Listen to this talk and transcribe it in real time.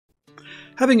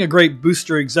Having a great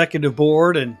booster executive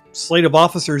board and slate of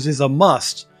officers is a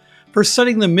must for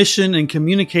setting the mission and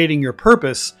communicating your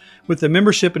purpose with the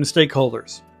membership and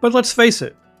stakeholders. But let's face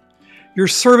it, your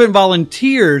servant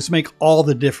volunteers make all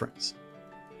the difference.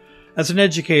 As an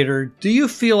educator, do you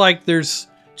feel like there's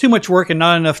too much work and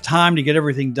not enough time to get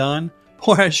everything done?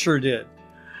 Boy, I sure did.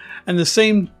 And the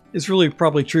same is really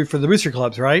probably true for the booster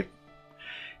clubs, right?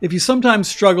 If you sometimes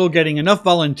struggle getting enough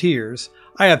volunteers,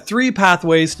 I have 3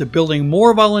 pathways to building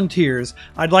more volunteers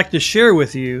I'd like to share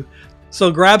with you. So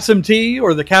grab some tea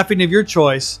or the caffeine of your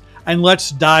choice and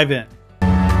let's dive in.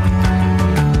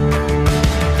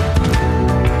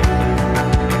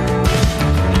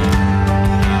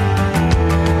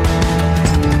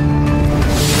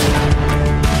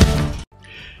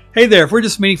 Hey there, if we're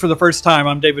just meeting for the first time,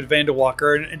 I'm David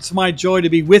Vanderwalker, and it's my joy to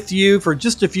be with you for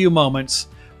just a few moments.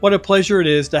 What a pleasure it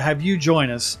is to have you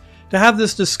join us to have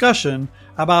this discussion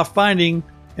about finding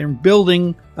and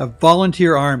building a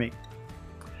volunteer army.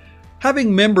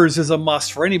 Having members is a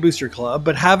must for any booster club,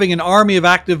 but having an army of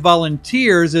active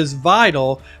volunteers is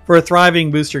vital for a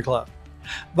thriving booster club.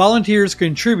 Volunteers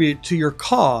contribute to your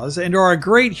cause and are a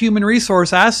great human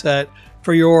resource asset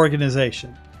for your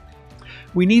organization.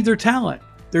 We need their talent,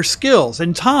 their skills,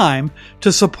 and time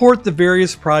to support the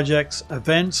various projects,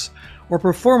 events, or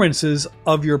performances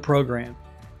of your program.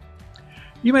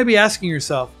 You may be asking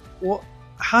yourself, well,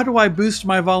 how do I boost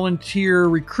my volunteer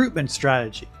recruitment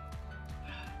strategy?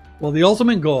 Well, the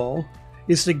ultimate goal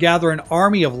is to gather an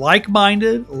army of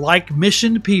like-minded,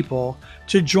 like-missioned people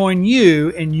to join you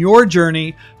in your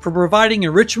journey for providing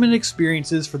enrichment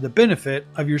experiences for the benefit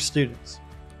of your students.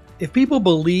 If people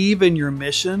believe in your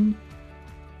mission,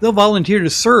 they'll volunteer to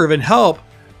serve and help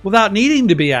without needing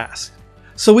to be asked.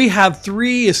 So we have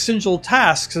 3 essential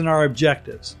tasks in our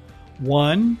objectives.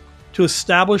 1, to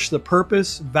establish the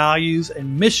purpose, values,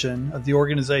 and mission of the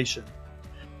organization.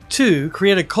 2,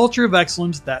 create a culture of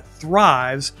excellence that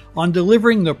thrives on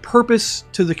delivering the purpose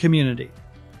to the community.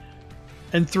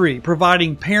 And 3,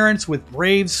 providing parents with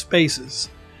brave spaces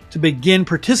to begin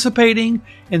participating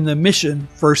in the mission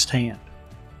firsthand.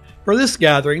 For this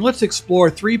gathering, let's explore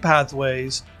 3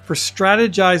 pathways for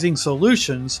strategizing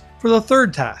solutions for the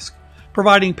 3rd task,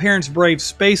 providing parents brave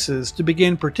spaces to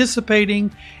begin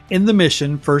participating in the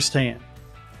mission firsthand.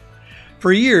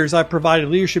 For years, I've provided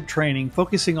leadership training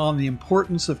focusing on the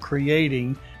importance of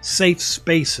creating safe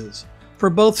spaces for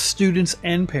both students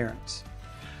and parents.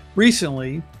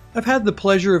 Recently, I've had the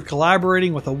pleasure of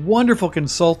collaborating with a wonderful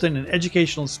consultant and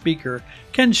educational speaker,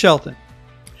 Ken Shelton.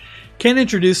 Ken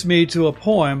introduced me to a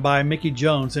poem by Mickey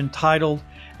Jones entitled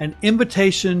An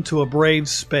Invitation to a Brave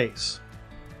Space.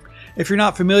 If you're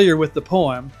not familiar with the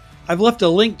poem, I've left a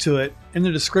link to it in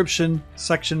the description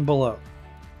section below.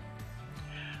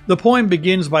 The poem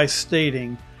begins by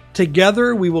stating,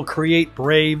 "Together we will create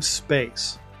brave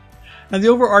space." Now, the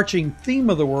overarching theme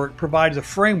of the work provides a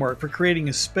framework for creating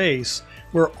a space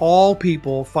where all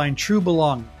people find true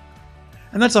belonging.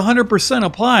 And that's 100%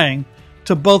 applying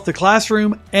to both the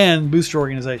classroom and booster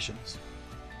organizations.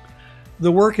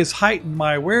 The work has heightened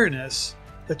my awareness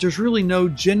that there's really no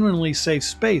genuinely safe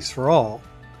space for all.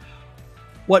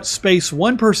 What space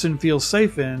one person feels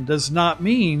safe in does not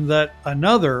mean that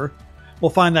another will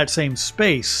find that same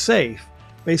space safe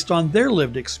based on their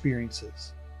lived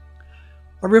experiences.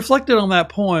 I reflected on that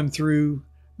poem through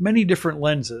many different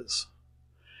lenses.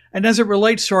 And as it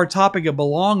relates to our topic of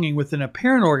belonging within a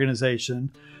parent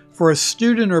organization, for a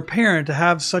student or parent to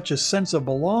have such a sense of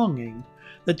belonging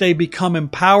that they become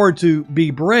empowered to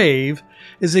be brave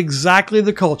is exactly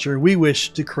the culture we wish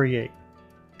to create.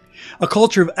 A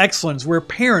culture of excellence where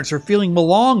parents are feeling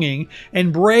belonging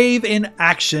and brave in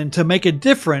action to make a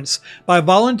difference by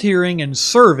volunteering and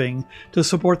serving to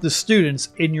support the students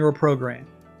in your program.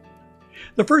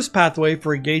 The first pathway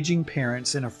for engaging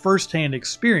parents in a first-hand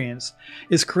experience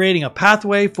is creating a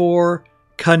pathway for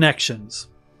connections.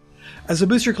 As a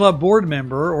Booster Club board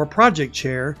member or project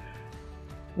chair,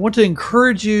 I want to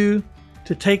encourage you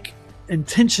to take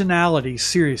intentionality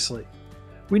seriously.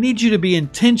 We need you to be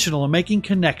intentional in making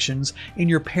connections in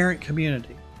your parent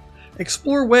community.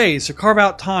 Explore ways to carve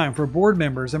out time for board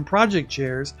members and project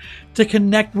chairs to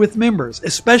connect with members,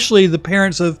 especially the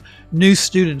parents of new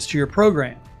students to your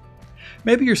program.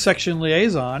 Maybe your section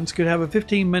liaisons could have a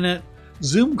 15-minute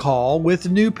Zoom call with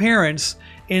new parents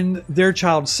in their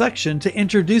child's section to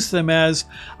introduce them as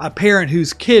a parent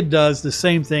whose kid does the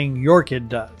same thing your kid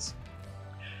does.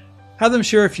 Have them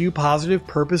share a few positive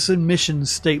purpose and mission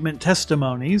statement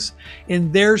testimonies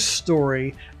in their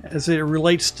story as it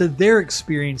relates to their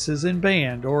experiences in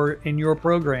band or in your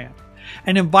program,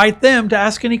 and invite them to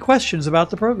ask any questions about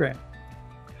the program.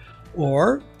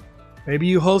 Or Maybe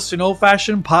you host an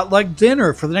old-fashioned potluck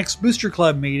dinner for the next Booster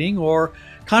Club meeting or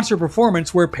concert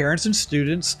performance where parents and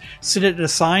students sit at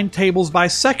assigned tables by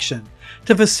section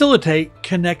to facilitate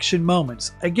connection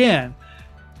moments. Again,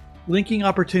 linking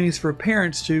opportunities for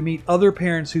parents to meet other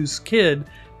parents whose kid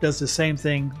does the same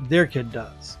thing their kid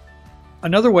does.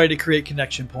 Another way to create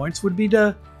connection points would be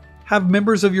to have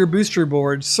members of your booster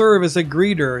board serve as a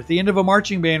greeter at the end of a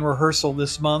marching band rehearsal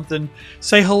this month and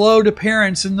say hello to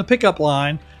parents in the pickup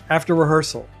line after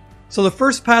rehearsal. So the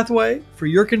first pathway for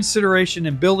your consideration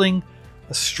in building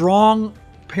a strong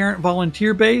parent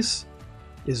volunteer base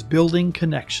is building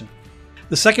connection.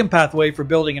 The second pathway for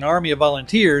building an army of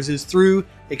volunteers is through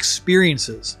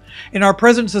experiences. In our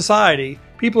present society,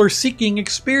 people are seeking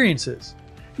experiences.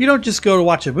 You don't just go to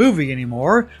watch a movie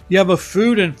anymore. You have a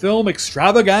food and film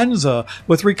extravaganza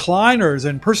with recliners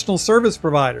and personal service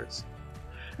providers.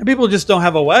 And people just don't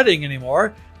have a wedding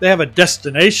anymore. They have a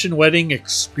destination wedding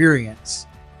experience.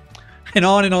 And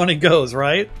on it goes,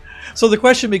 right? So the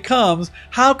question becomes,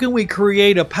 how can we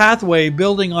create a pathway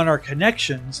building on our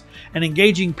connections and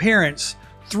engaging parents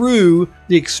through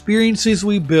the experiences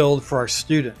we build for our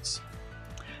students?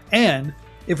 And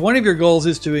if one of your goals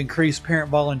is to increase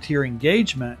parent volunteer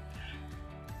engagement,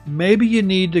 maybe you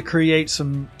need to create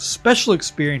some special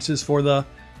experiences for the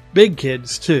big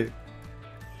kids too.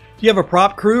 Do you have a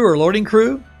prop crew or loading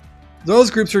crew? Those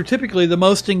groups are typically the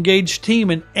most engaged team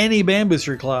in any band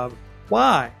booster club.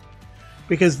 Why?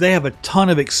 Because they have a ton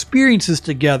of experiences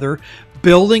together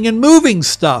building and moving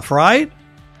stuff, right?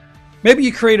 Maybe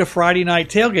you create a Friday night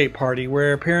tailgate party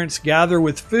where parents gather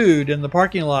with food in the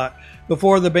parking lot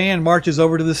before the band marches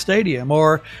over to the stadium,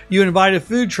 or you invite a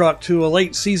food truck to a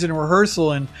late season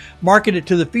rehearsal and market it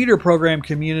to the feeder program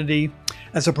community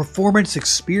as a performance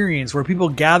experience where people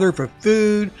gather for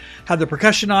food, have the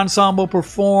percussion ensemble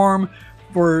perform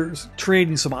for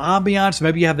creating some ambiance.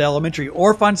 Maybe you have the elementary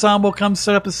Orff ensemble come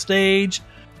set up a stage.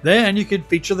 Then you could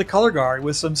feature the color guard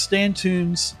with some stand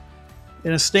tunes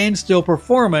in a standstill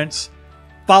performance,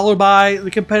 followed by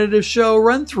the competitive show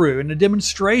run-through and a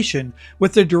demonstration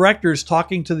with the directors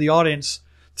talking to the audience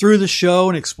through the show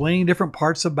and explaining different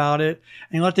parts about it,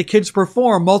 and let the kids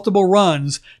perform multiple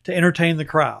runs to entertain the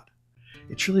crowd.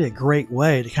 It's really a great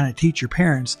way to kind of teach your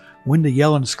parents when to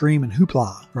yell and scream and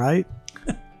hoopla, right?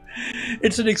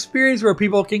 It's an experience where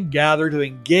people can gather to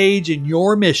engage in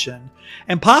your mission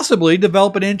and possibly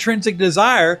develop an intrinsic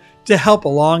desire to help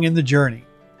along in the journey.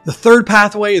 The third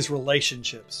pathway is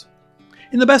relationships.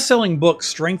 In the best-selling book,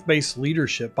 Strength-Based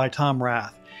Leadership by Tom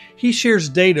Rath, he shares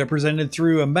data presented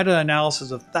through a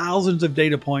meta-analysis of thousands of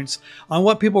data points on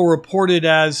what people reported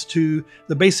as to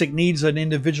the basic needs an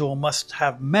individual must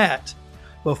have met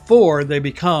before they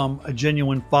become a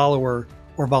genuine follower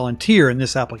or volunteer in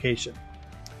this application.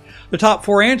 The top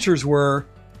 4 answers were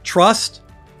trust,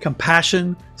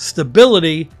 compassion,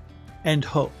 stability, and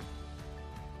hope.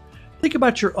 Think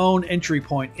about your own entry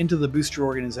point into the booster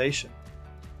organization.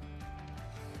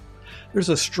 There's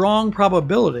a strong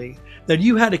probability that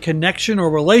you had a connection or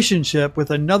relationship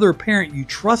with another parent you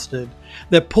trusted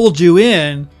that pulled you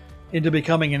into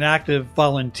becoming an active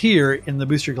volunteer in the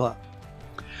Booster Club.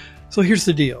 So here's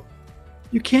the deal.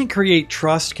 You can't create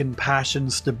trust, compassion,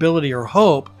 stability, or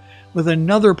hope with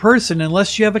another person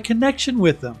unless you have a connection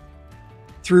with them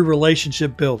through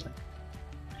relationship building.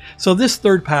 So this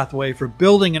third pathway for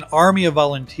building an army of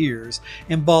volunteers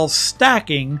involves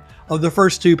stacking of the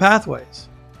first 2 pathways.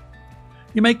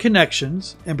 You make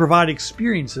connections and provide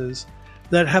experiences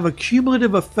that have a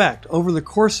cumulative effect over the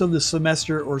course of the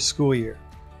semester or school year.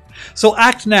 So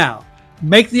act now.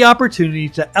 Make the opportunity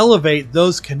to elevate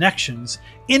those connections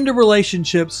into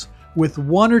relationships with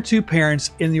 1 or 2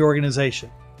 parents in the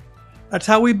organization. That's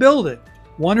how we build it,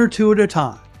 1 or 2 at a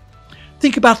time.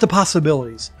 Think about the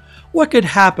possibilities. What could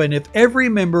happen if every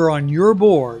member on your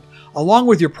board, along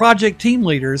with your project team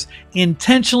leaders,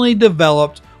 intentionally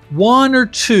developed 1 or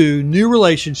 2 new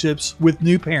relationships with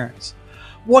new parents?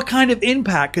 What kind of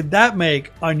impact could that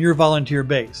make on your volunteer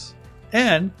base?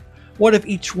 And what if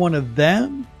each one of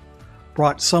them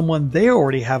brought someone they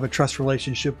already have a trust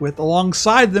relationship with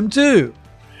alongside them too?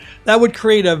 That would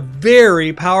create a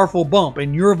very powerful bump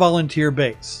in your volunteer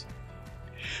base.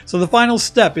 So the final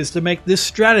step is to make this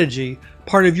strategy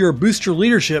part of your booster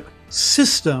leadership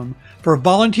system for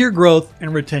volunteer growth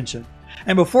and retention.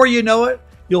 And before you know it,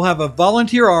 you'll have a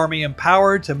volunteer army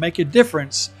empowered to make a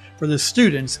difference for the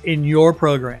students in your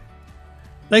program.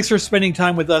 Thanks for spending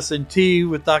time with us in Tea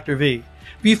with Dr. V.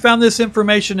 If you found this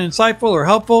information insightful or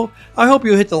helpful, I hope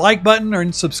you'll hit the like button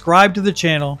or subscribe to the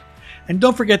channel. And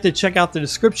don't forget to check out the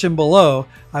description below.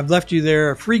 I've left you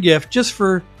there a free gift just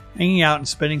for hanging out and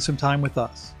spending some time with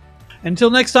us. Until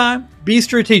next time, be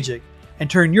strategic and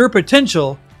turn your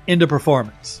potential into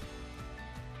performance.